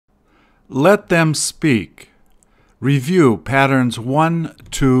Let them speak. Review patterns 1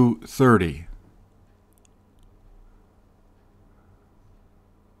 to 30.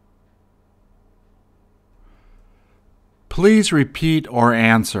 Please repeat or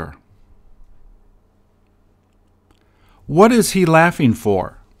answer. What is he laughing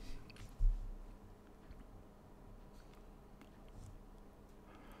for?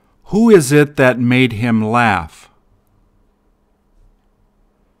 Who is it that made him laugh?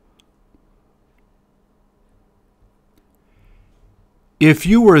 If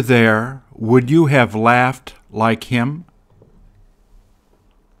you were there, would you have laughed like him?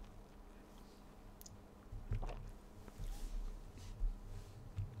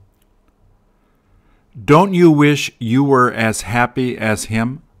 Don't you wish you were as happy as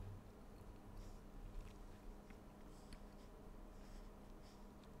him?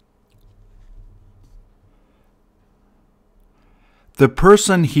 The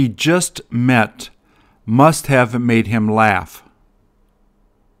person he just met must have made him laugh.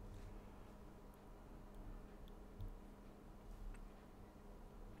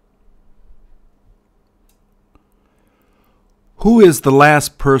 Who is the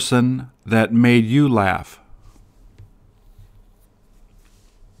last person that made you laugh?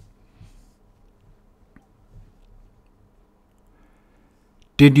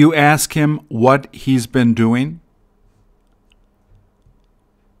 Did you ask him what he's been doing?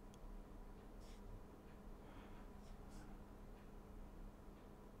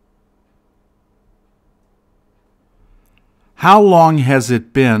 How long has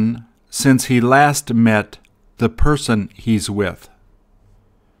it been since he last met the person he's with?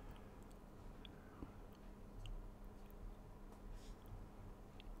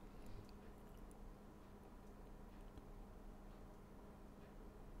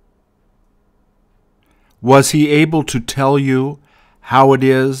 Was he able to tell you how it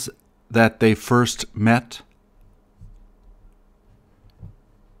is that they first met?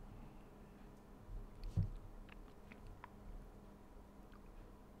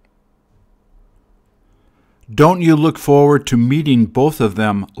 Don't you look forward to meeting both of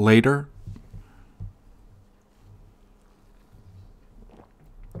them later?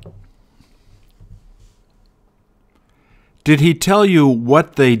 Did he tell you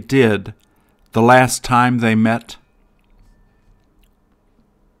what they did the last time they met?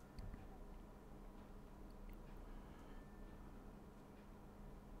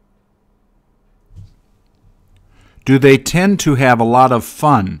 Do they tend to have a lot of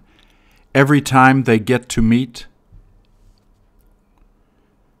fun every time they get to meet?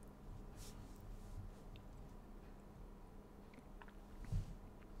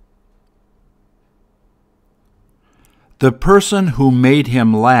 The person who made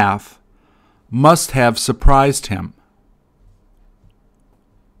him laugh must have surprised him.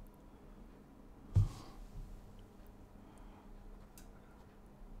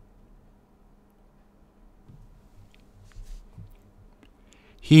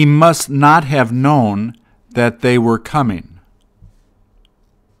 He must not have known that they were coming.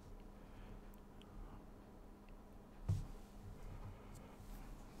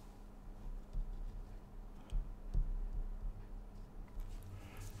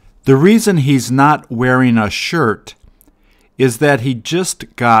 The reason he's not wearing a shirt is that he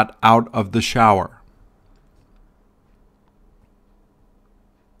just got out of the shower.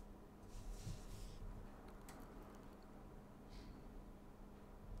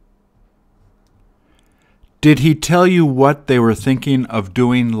 Did he tell you what they were thinking of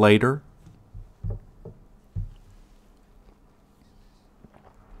doing later?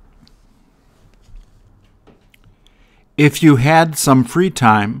 If you had some free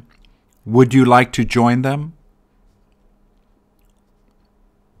time, would you like to join them?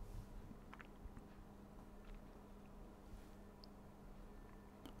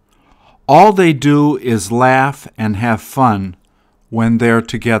 All they do is laugh and have fun when they're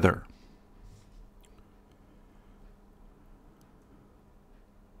together.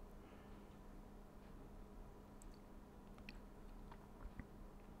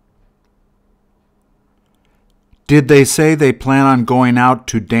 Did they say they plan on going out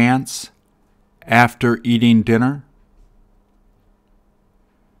to dance after eating dinner?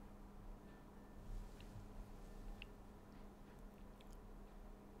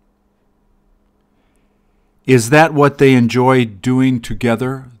 Is that what they enjoy doing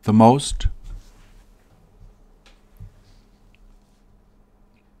together the most?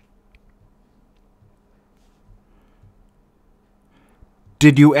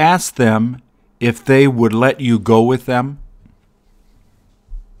 Did you ask them if they would let you go with them?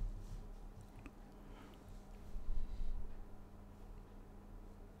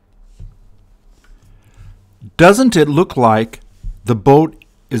 Doesn't it look like the boat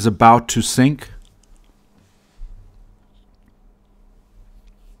is about to sink?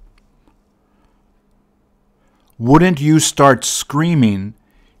 Wouldn't you start screaming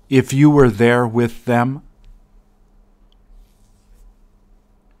if you were there with them?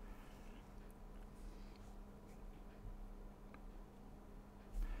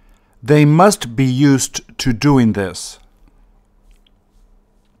 They must be used to doing this.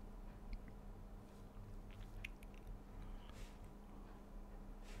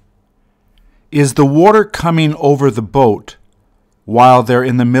 Is the water coming over the boat while they're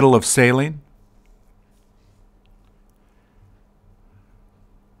in the middle of sailing?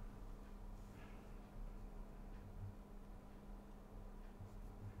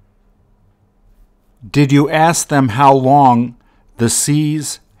 Did you ask them how long the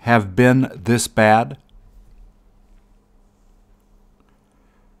seas have been this bad?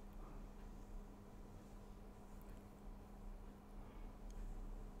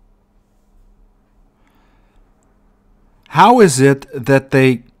 How is it that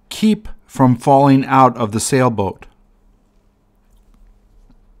they keep from falling out of the sailboat?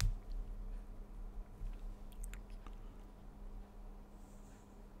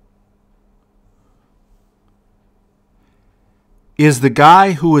 Is the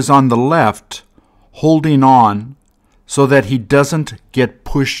guy who is on the left holding on so that he doesn't get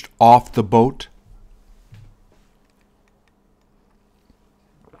pushed off the boat?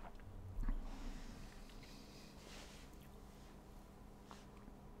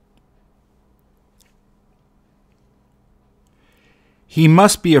 He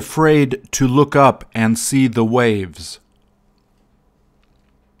must be afraid to look up and see the waves.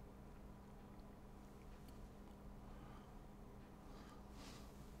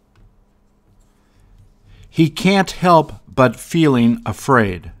 He can't help but feeling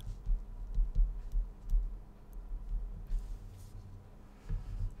afraid.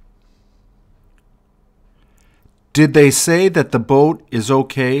 Did they say that the boat is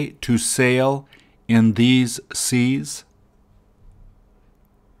okay to sail in these seas?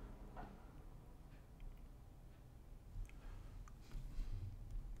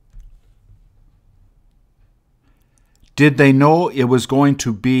 Did they know it was going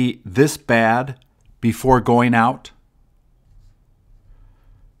to be this bad before going out?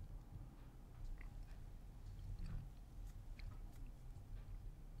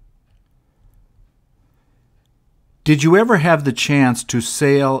 Did you ever have the chance to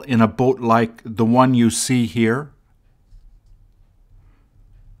sail in a boat like the one you see here?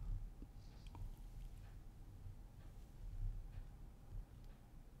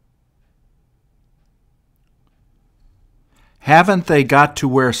 Haven't they got to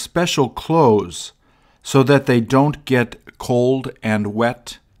wear special clothes so that they don't get cold and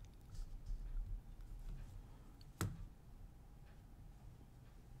wet?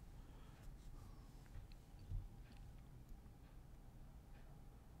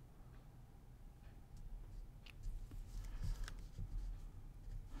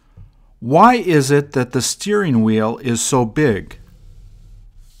 Why is it that the steering wheel is so big?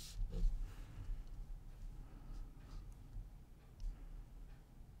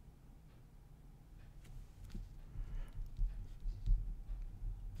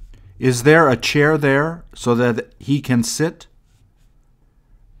 Is there a chair there so that he can sit?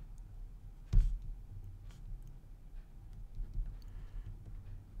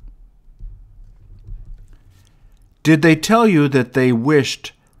 Did they tell you that they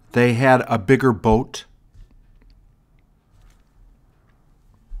wished they had a bigger boat?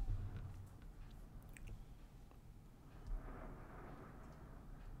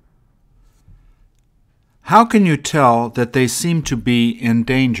 How can you tell that they seem to be in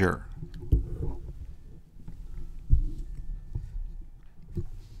danger?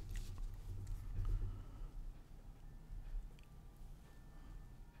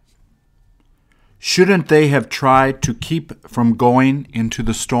 Shouldn't they have tried to keep from going into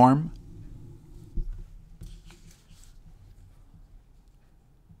the storm?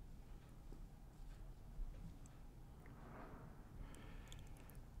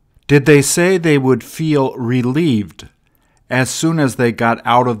 Did they say they would feel relieved as soon as they got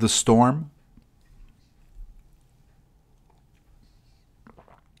out of the storm?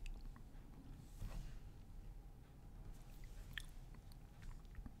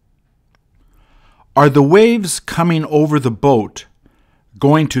 Are the waves coming over the boat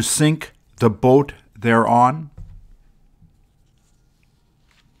going to sink the boat they're on?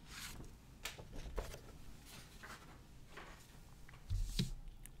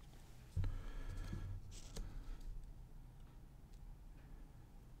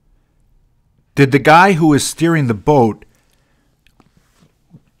 Did the guy who is steering the boat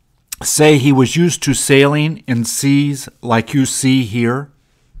say he was used to sailing in seas like you see here?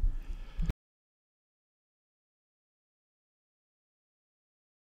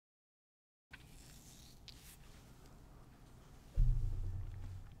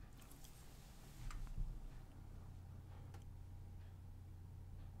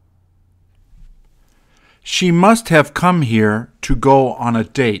 She must have come here to go on a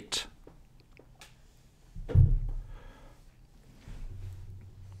date.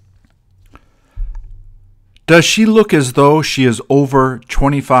 Does she look as though she is over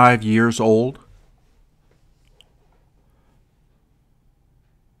 25 years old?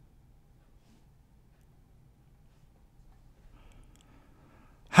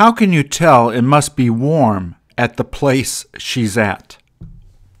 How can you tell it must be warm at the place she's at?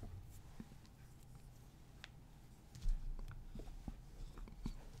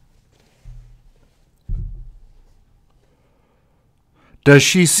 Does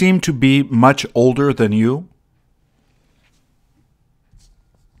she seem to be much older than you?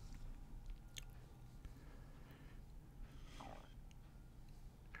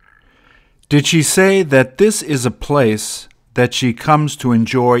 Did she say that this is a place that she comes to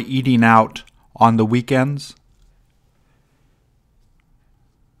enjoy eating out on the weekends?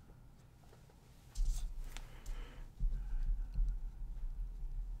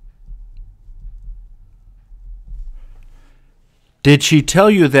 Did she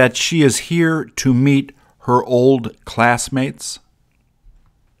tell you that she is here to meet her old classmates?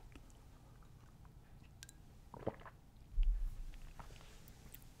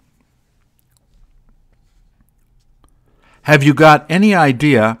 Have you got any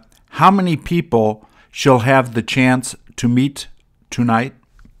idea how many people she'll have the chance to meet tonight?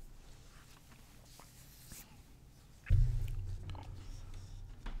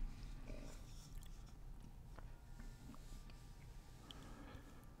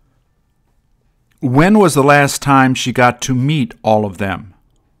 When was the last time she got to meet all of them?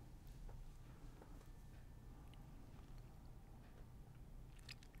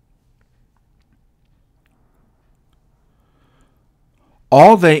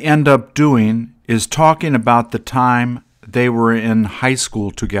 All they end up doing is talking about the time they were in high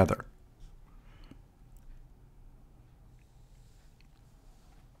school together.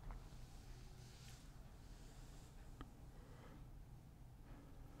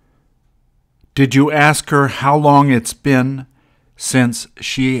 Did you ask her how long it's been since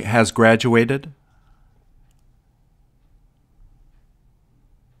she has graduated?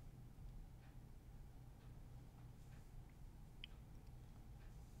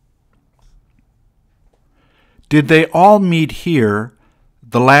 Did they all meet here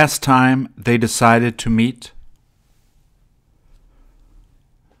the last time they decided to meet?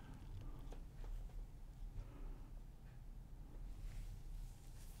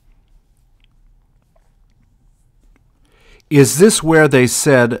 Is this where they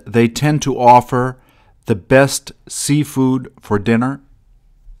said they tend to offer the best seafood for dinner?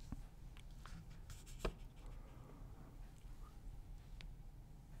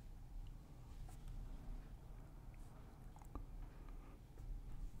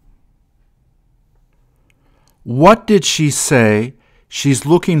 What did she say she's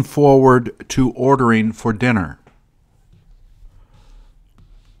looking forward to ordering for dinner?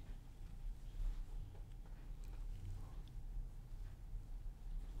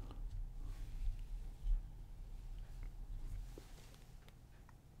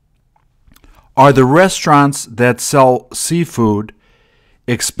 Are the restaurants that sell seafood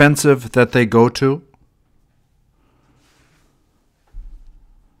expensive that they go to?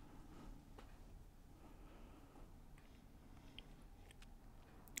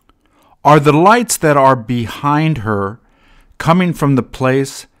 Are the lights that are behind her coming from the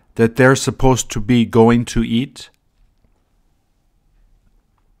place that they're supposed to be going to eat?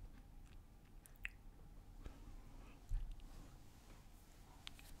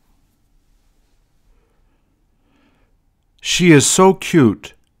 She is so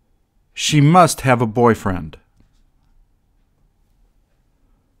cute. She must have a boyfriend.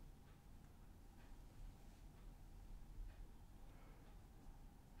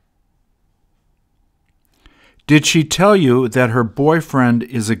 Did she tell you that her boyfriend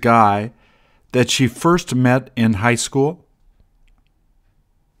is a guy that she first met in high school?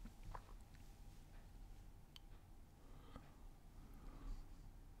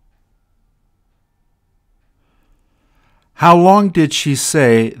 How long did she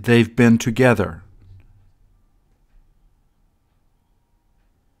say they've been together?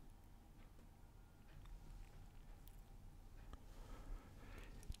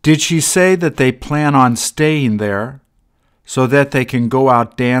 Did she say that they plan on staying there so that they can go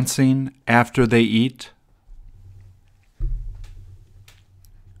out dancing after they eat?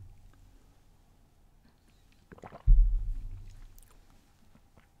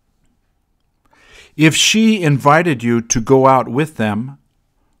 If she invited you to go out with them,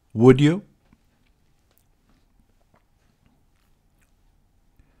 would you?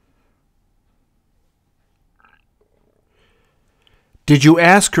 Did you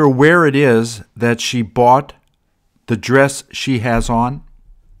ask her where it is that she bought the dress she has on?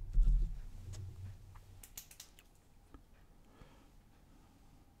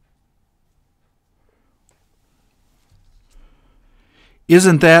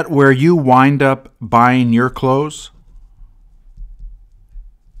 Isn't that where you wind up buying your clothes?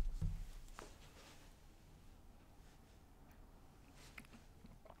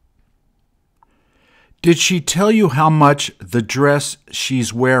 Did she tell you how much the dress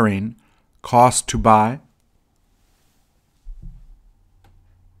she's wearing cost to buy?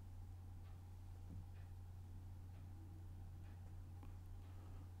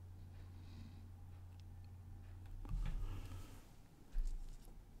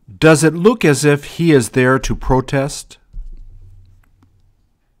 Does it look as if he is there to protest?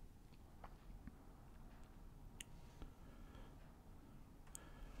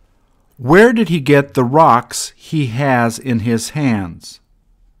 Where did he get the rocks he has in his hands?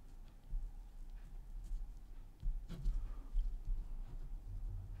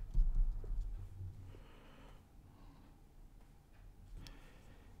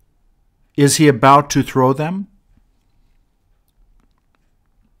 Is he about to throw them?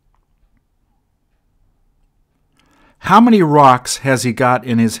 How many rocks has he got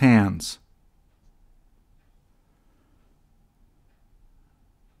in his hands?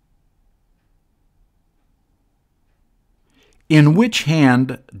 In which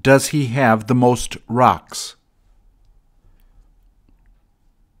hand does he have the most rocks?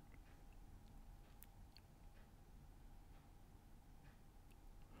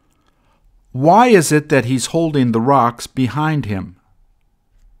 Why is it that he's holding the rocks behind him?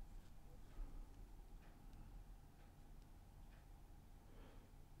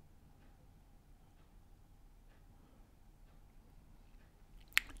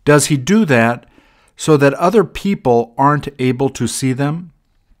 Does he do that so that other people aren't able to see them?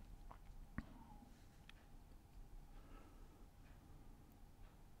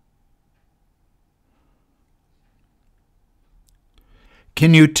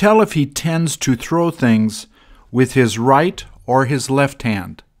 Can you tell if he tends to throw things with his right or his left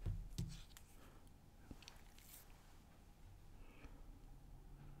hand?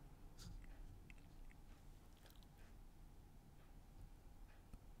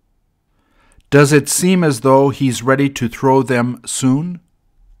 Does it seem as though he's ready to throw them soon?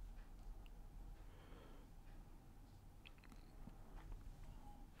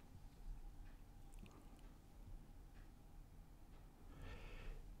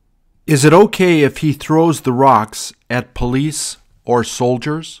 Is it okay if he throws the rocks at police or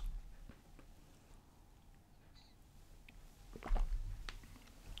soldiers?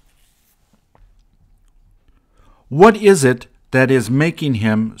 What is it that is making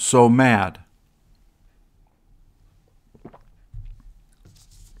him so mad?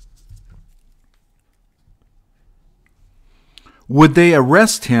 Would they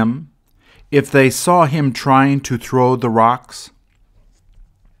arrest him if they saw him trying to throw the rocks?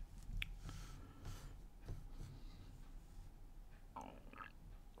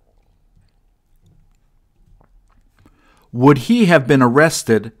 Would he have been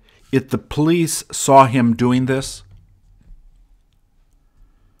arrested if the police saw him doing this?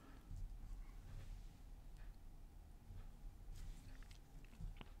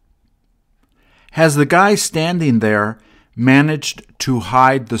 Has the guy standing there managed to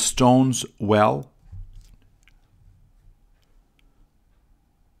hide the stones well?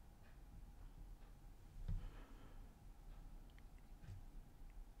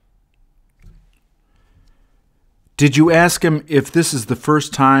 Did you ask him if this is the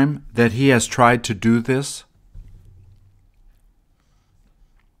first time that he has tried to do this?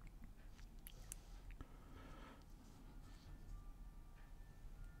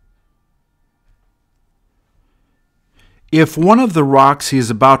 If one of the rocks he is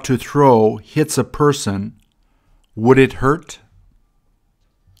about to throw hits a person, would it hurt?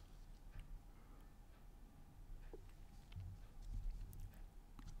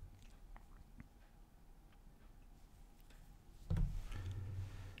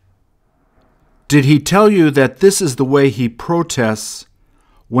 Did he tell you that this is the way he protests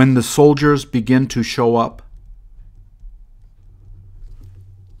when the soldiers begin to show up?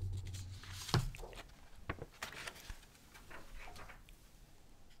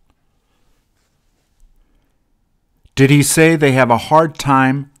 Did he say they have a hard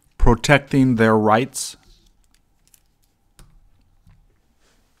time protecting their rights?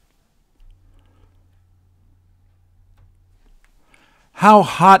 How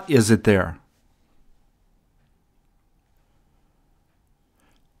hot is it there?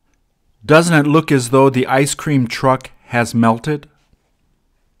 Doesn't it look as though the ice cream truck has melted?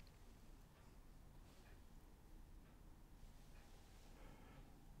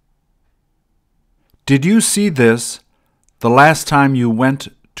 Did you see this the last time you went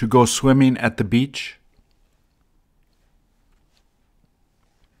to go swimming at the beach?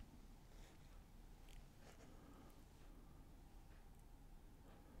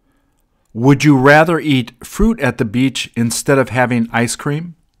 Would you rather eat fruit at the beach instead of having ice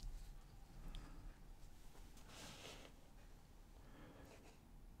cream?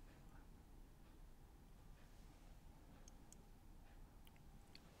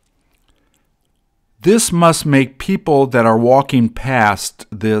 This must make people that are walking past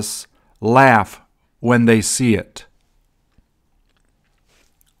this laugh when they see it.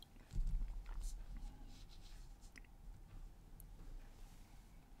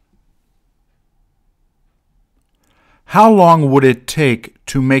 How long would it take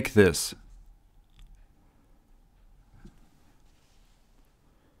to make this?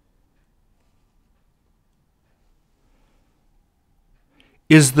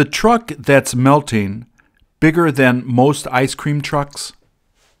 Is the truck that's melting bigger than most ice cream trucks?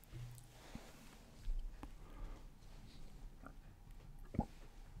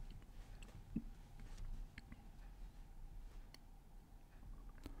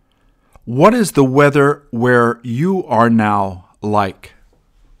 What is the weather where you are now like?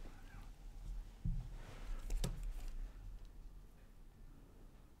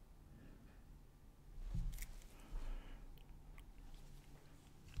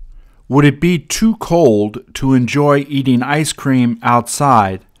 Would it be too cold to enjoy eating ice cream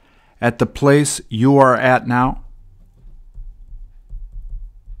outside at the place you are at now?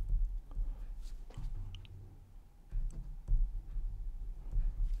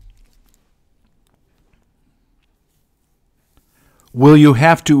 Will you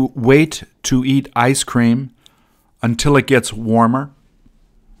have to wait to eat ice cream until it gets warmer?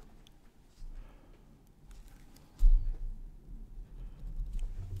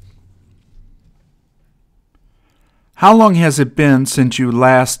 How long has it been since you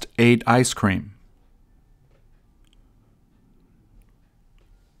last ate ice cream?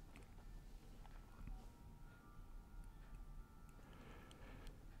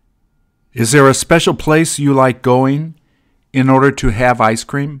 Is there a special place you like going in order to have ice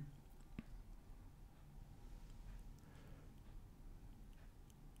cream?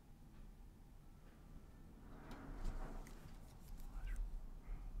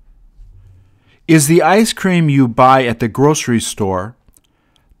 Is the ice cream you buy at the grocery store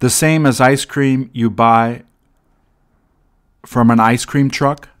the same as ice cream you buy from an ice cream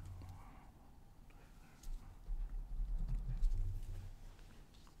truck?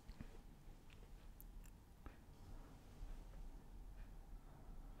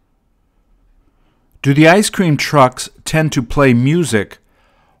 Do the ice cream trucks tend to play music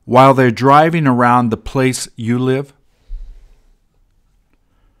while they're driving around the place you live?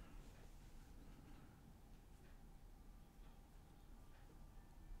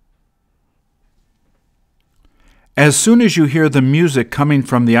 As soon as you hear the music coming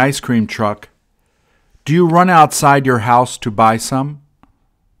from the ice cream truck, do you run outside your house to buy some?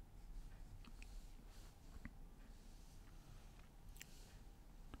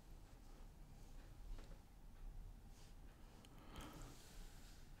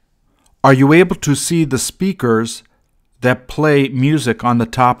 Are you able to see the speakers that play music on the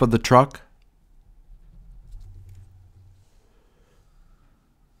top of the truck?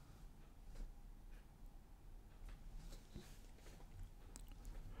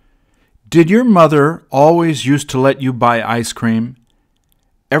 Did your mother always used to let you buy ice cream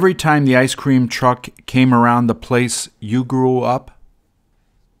every time the ice cream truck came around the place you grew up?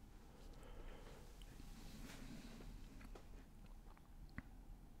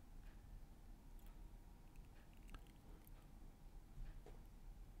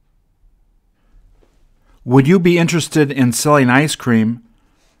 Would you be interested in selling ice cream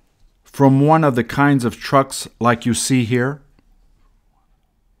from one of the kinds of trucks like you see here?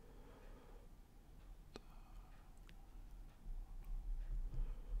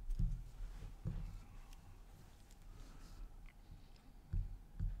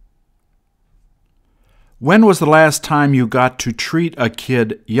 When was the last time you got to treat a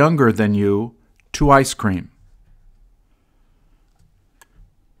kid younger than you to ice cream?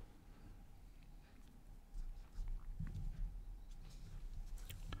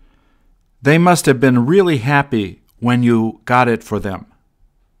 They must have been really happy when you got it for them.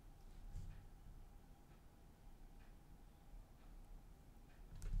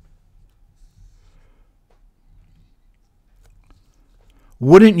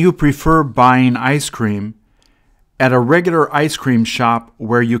 Wouldn't you prefer buying ice cream at a regular ice cream shop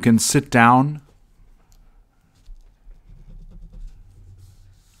where you can sit down?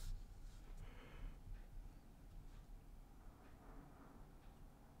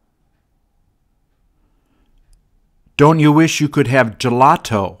 Don't you wish you could have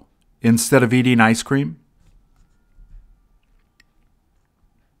gelato instead of eating ice cream?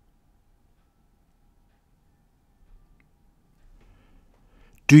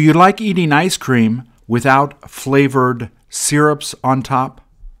 Do you like eating ice cream without flavored syrups on top?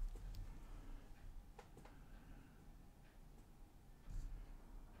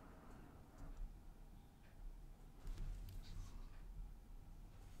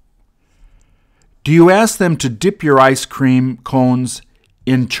 Do you ask them to dip your ice cream cones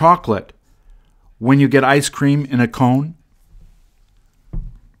in chocolate when you get ice cream in a cone?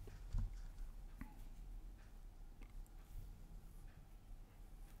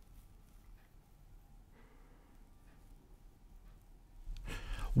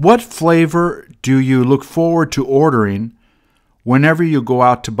 What flavor do you look forward to ordering whenever you go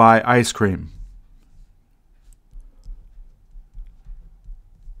out to buy ice cream?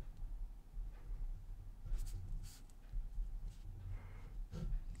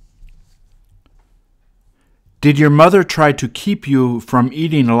 Did your mother try to keep you from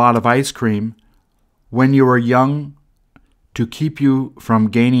eating a lot of ice cream when you were young to keep you from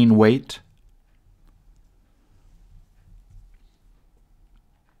gaining weight?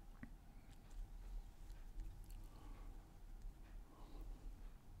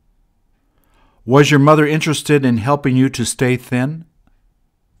 Was your mother interested in helping you to stay thin?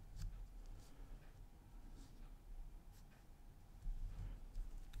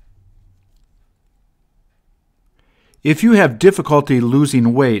 If you have difficulty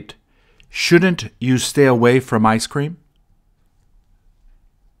losing weight, shouldn't you stay away from ice cream?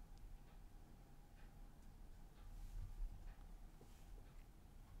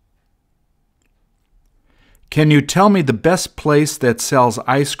 Can you tell me the best place that sells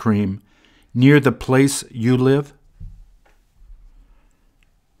ice cream near the place you live?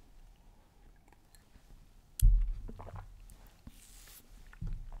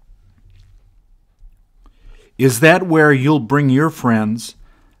 Is that where you'll bring your friends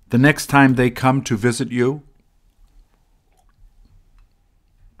the next time they come to visit you?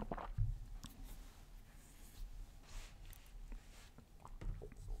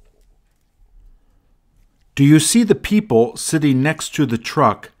 Do you see the people sitting next to the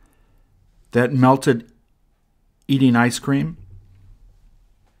truck that melted eating ice cream?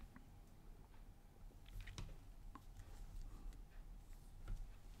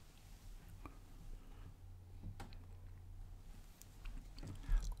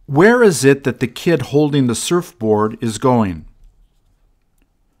 Where is it that the kid holding the surfboard is going?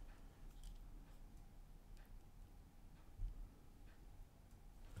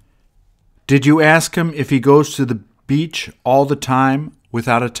 Did you ask him if he goes to the beach all the time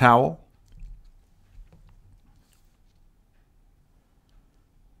without a towel?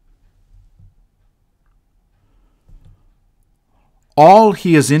 All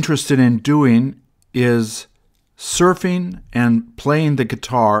he is interested in doing is surfing and playing the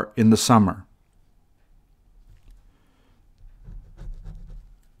guitar in the summer.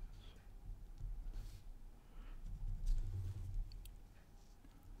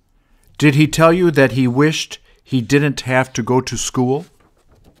 Did he tell you that he wished he didn't have to go to school?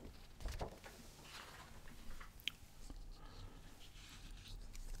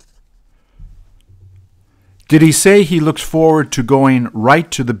 Did he say he looks forward to going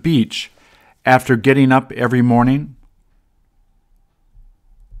right to the beach after getting up every morning?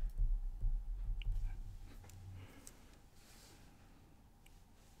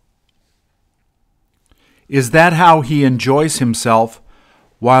 Is that how he enjoys himself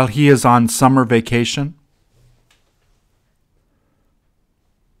while he is on summer vacation?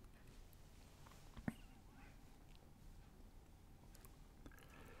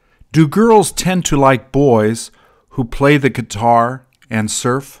 Do girls tend to like boys who play the guitar and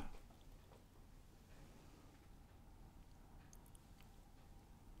surf?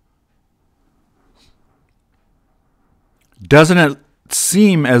 Doesn't it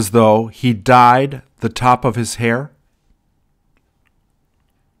seem as though he dyed the top of his hair?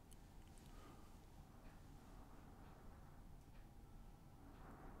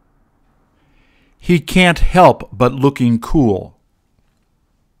 He can't help but looking cool.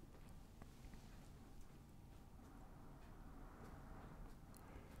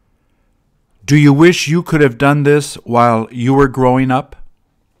 Do you wish you could have done this while you were growing up?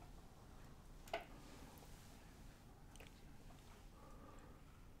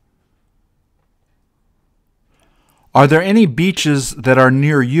 Are there any beaches that are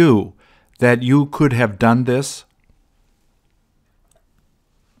near you that you could have done this?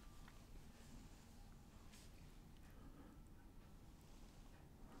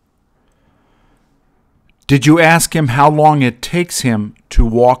 Did you ask him how long it takes him to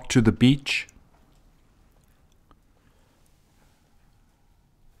walk to the beach?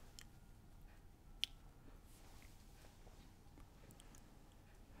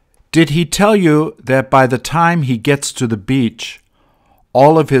 Did he tell you that by the time he gets to the beach,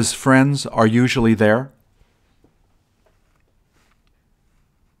 all of his friends are usually there?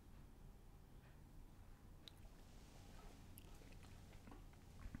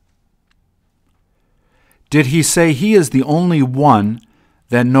 Did he say he is the only one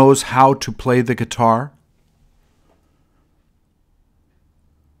that knows how to play the guitar?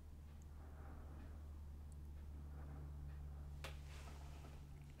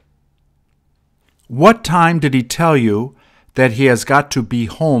 What time did he tell you that he has got to be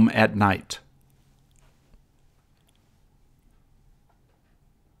home at night?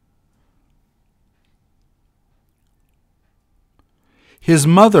 His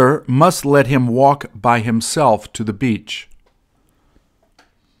mother must let him walk by himself to the beach.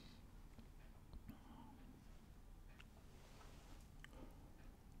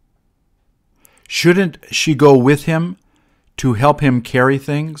 Shouldn't she go with him to help him carry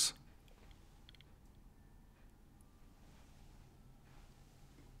things?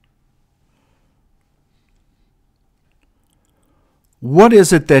 What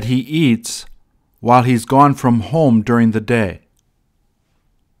is it that he eats while he's gone from home during the day?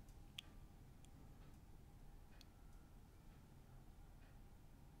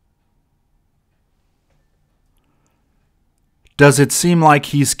 Does it seem like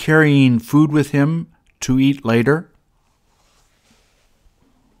he's carrying food with him to eat later?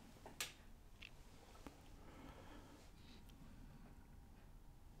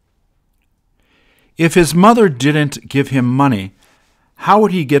 If his mother didn't give him money, how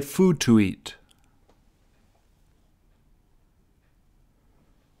would he get food to eat?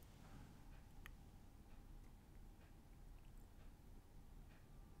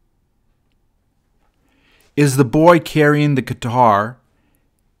 Is the boy carrying the guitar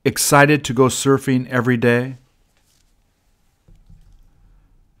excited to go surfing every day?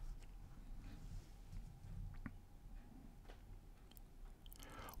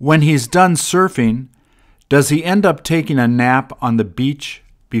 When he's done surfing, does he end up taking a nap on the beach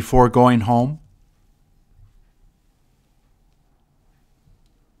before going home?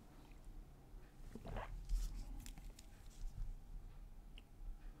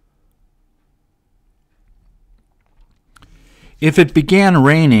 If it began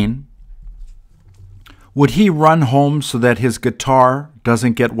raining, would he run home so that his guitar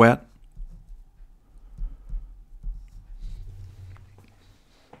doesn't get wet?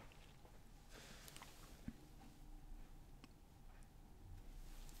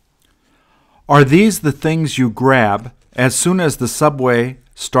 Are these the things you grab as soon as the subway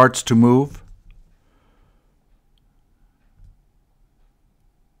starts to move?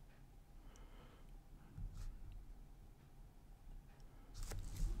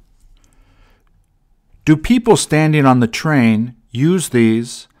 Do people standing on the train use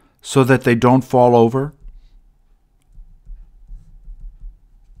these so that they don't fall over?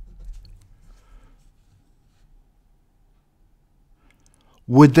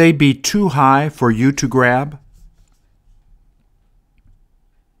 Would they be too high for you to grab?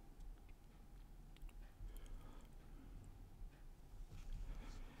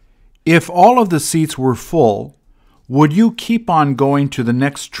 If all of the seats were full, would you keep on going to the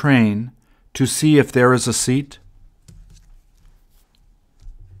next train to see if there is a seat?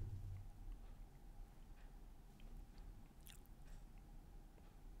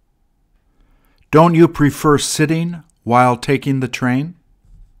 Don't you prefer sitting while taking the train?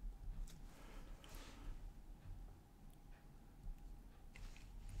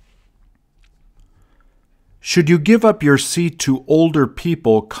 Should you give up your seat to older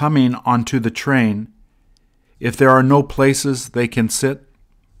people coming onto the train if there are no places they can sit?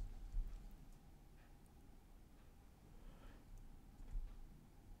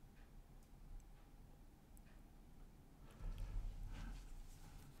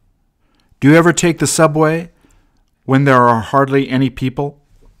 Do you ever take the subway when there are hardly any people?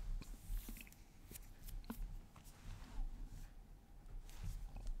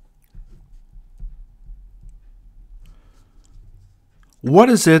 What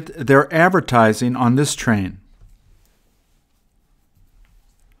is it they're advertising on this train?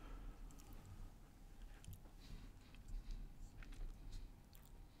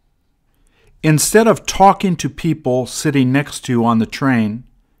 Instead of talking to people sitting next to you on the train,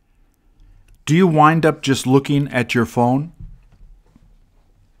 do you wind up just looking at your phone?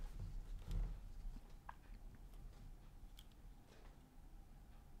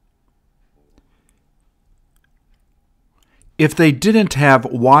 If they didn't have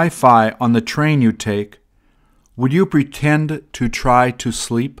Wi-Fi on the train you take, would you pretend to try to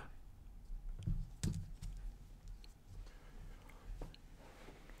sleep?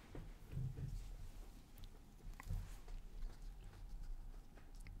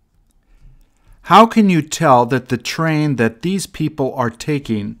 How can you tell that the train that these people are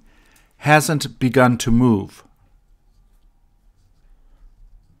taking hasn't begun to move?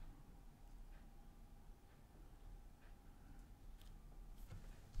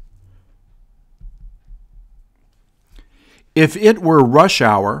 If it were rush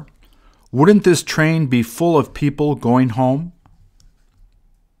hour, wouldn't this train be full of people going home?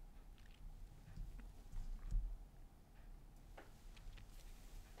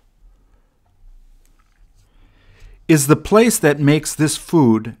 Is the place that makes this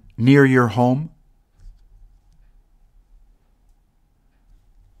food near your home?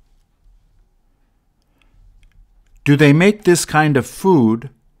 Do they make this kind of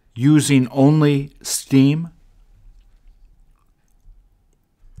food using only steam?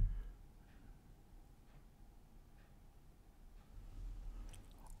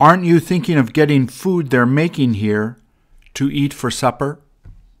 Aren't you thinking of getting food they're making here to eat for supper?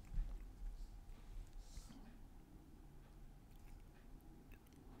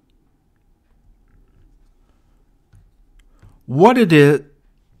 What is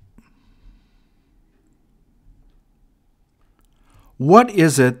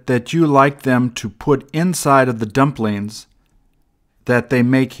it that you like them to put inside of the dumplings that they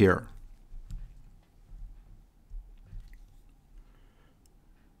make here?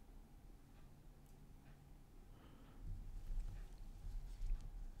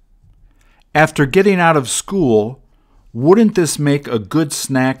 After getting out of school, wouldn't this make a good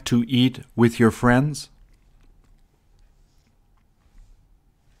snack to eat with your friends?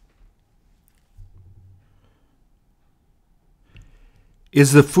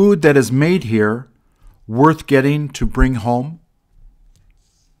 Is the food that is made here worth getting to bring home?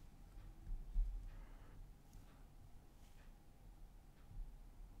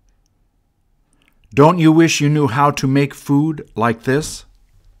 Don't you wish you knew how to make food like this?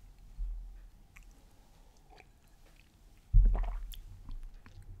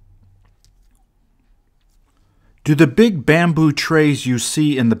 Do the big bamboo trays you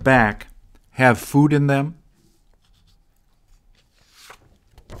see in the back have food in them?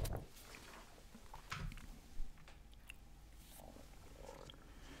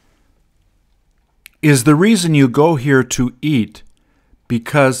 Is the reason you go here to eat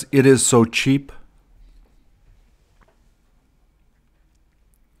because it is so cheap?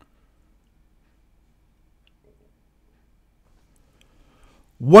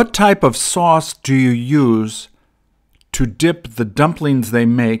 What type of sauce do you use to dip the dumplings they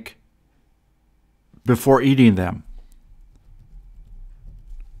make before eating them?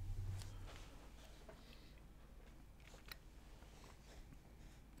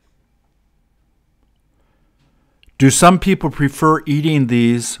 Do some people prefer eating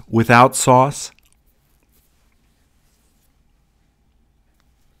these without sauce?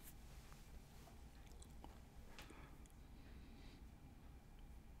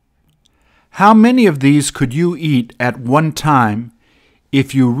 How many of these could you eat at one time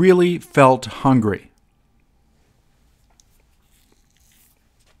if you really felt hungry?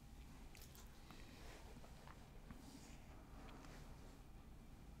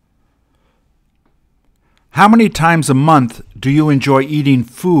 How many times a month do you enjoy eating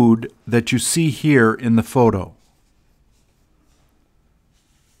food that you see here in the photo?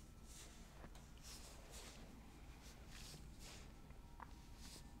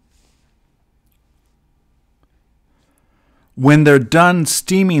 When they're done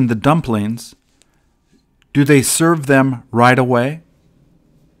steaming the dumplings, do they serve them right away?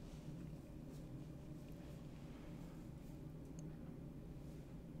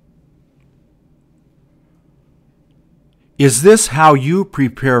 Is this how you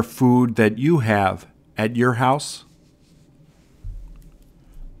prepare food that you have at your house?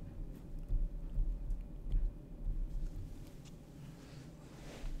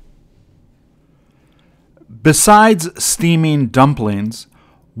 Besides steaming dumplings,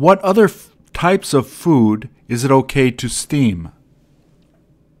 what other types of food is it okay to steam?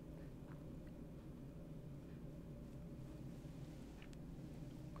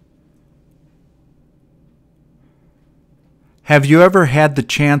 Have you ever had the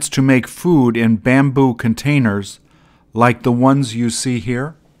chance to make food in bamboo containers like the ones you see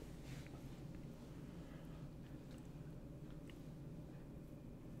here?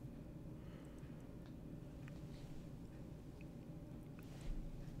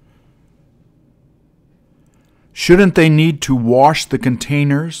 Shouldn't they need to wash the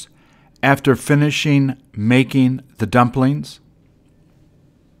containers after finishing making the dumplings?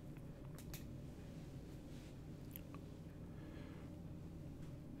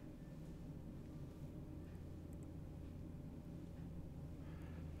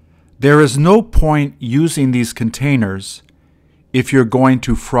 There is no point using these containers if you're going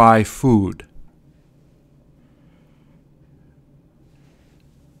to fry food.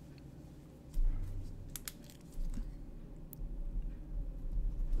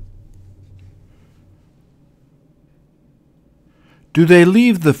 Do they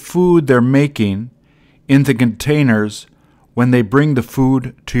leave the food they're making in the containers when they bring the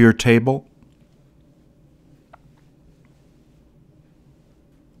food to your table?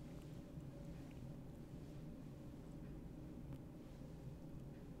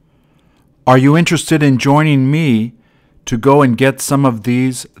 Are you interested in joining me to go and get some of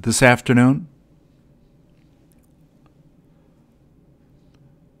these this afternoon?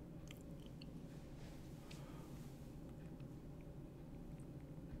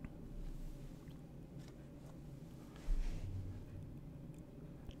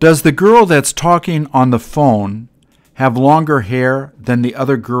 Does the girl that's talking on the phone have longer hair than the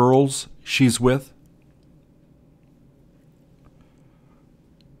other girls she's with?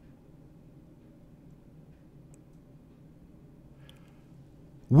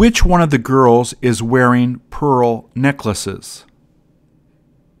 Which one of the girls is wearing pearl necklaces?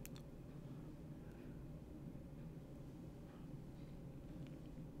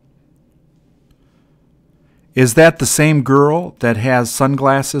 Is that the same girl that has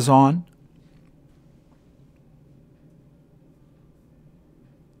sunglasses on?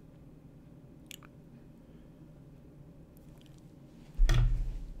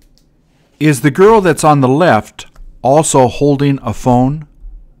 Is the girl that's on the left also holding a phone?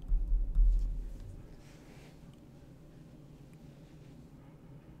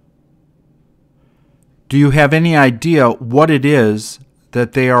 Do you have any idea what it is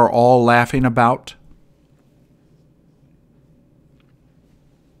that they are all laughing about?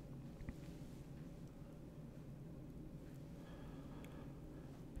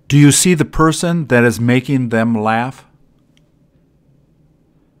 Do you see the person that is making them laugh?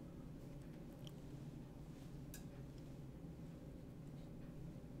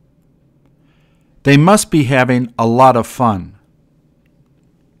 They must be having a lot of fun.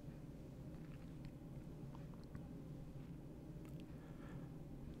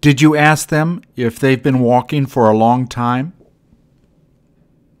 Did you ask them if they've been walking for a long time?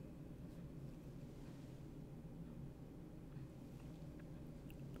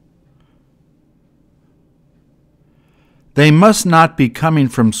 They must not be coming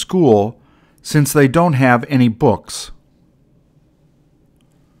from school since they don't have any books.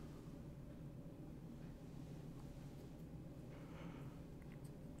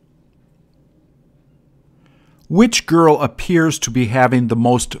 Which girl appears to be having the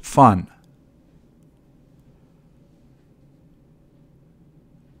most fun?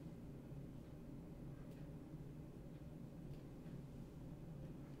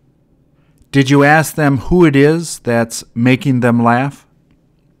 Did you ask them who it is that's making them laugh?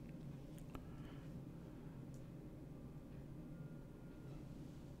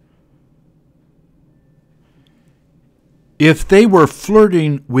 If they were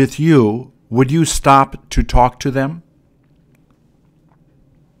flirting with you, would you stop to talk to them?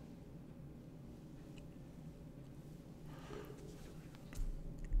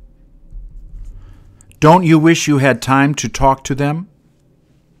 Don't you wish you had time to talk to them?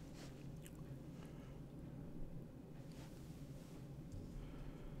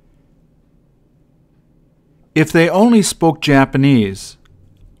 If they only spoke Japanese,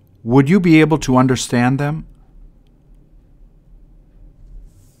 would you be able to understand them?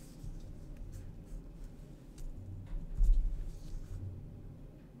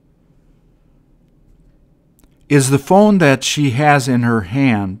 Is the phone that she has in her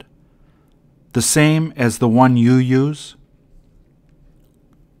hand the same as the one you use?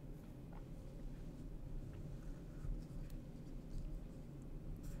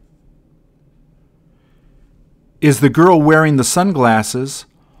 Is the girl wearing the sunglasses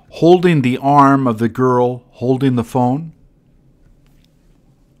holding the arm of the girl holding the phone?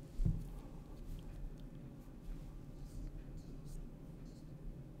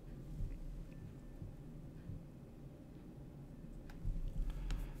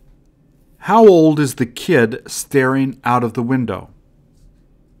 How old is the kid staring out of the window?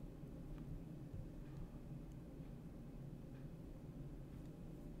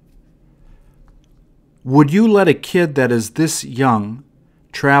 Would you let a kid that is this young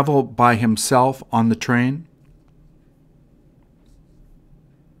travel by himself on the train?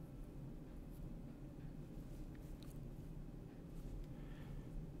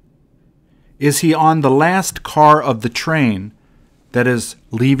 Is he on the last car of the train that is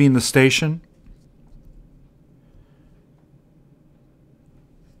leaving the station?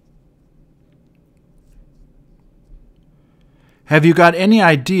 Have you got any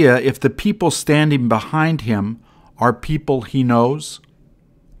idea if the people standing behind him are people he knows?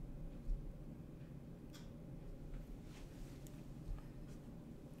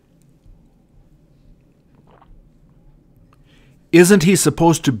 Isn't he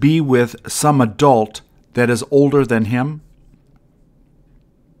supposed to be with some adult that is older than him?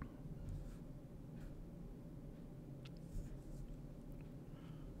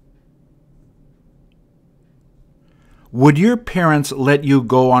 Would your parents let you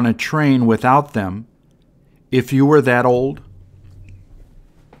go on a train without them if you were that old?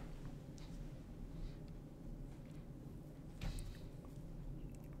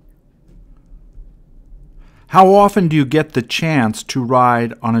 How often do you get the chance to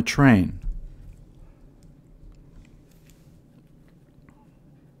ride on a train?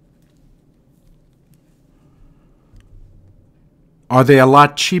 Are they a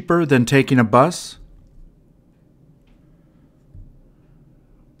lot cheaper than taking a bus?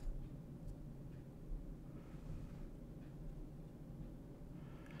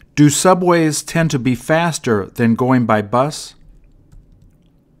 Do subways tend to be faster than going by bus?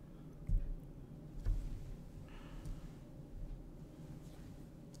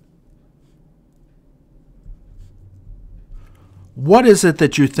 What is it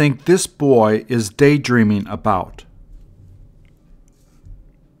that you think this boy is daydreaming about?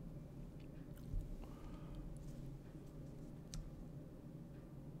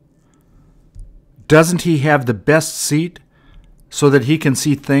 Doesn't he have the best seat so that he can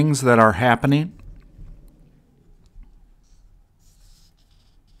see things that are happening?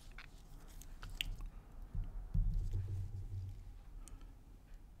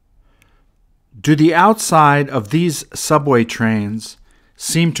 Do the outside of these subway trains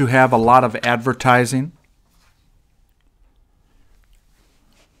seem to have a lot of advertising?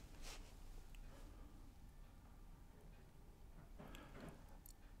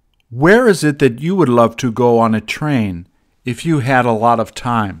 Where is it that you would love to go on a train if you had a lot of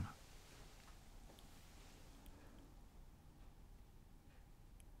time?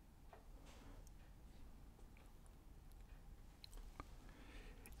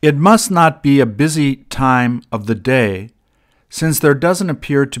 It must not be a busy time of the day, since there doesn't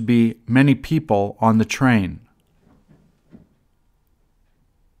appear to be many people on the train.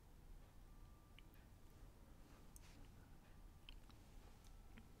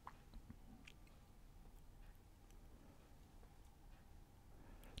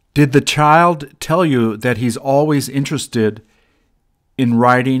 Did the child tell you that he's always interested in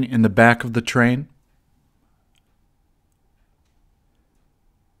riding in the back of the train?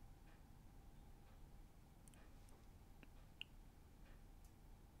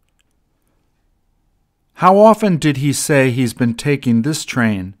 How often did he say he's been taking this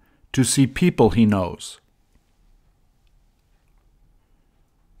train to see people he knows?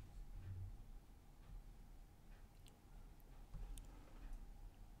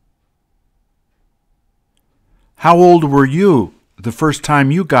 How old were you the first time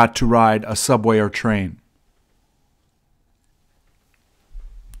you got to ride a subway or train?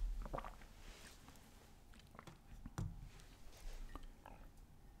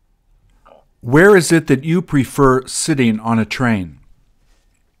 Where is it that you prefer sitting on a train?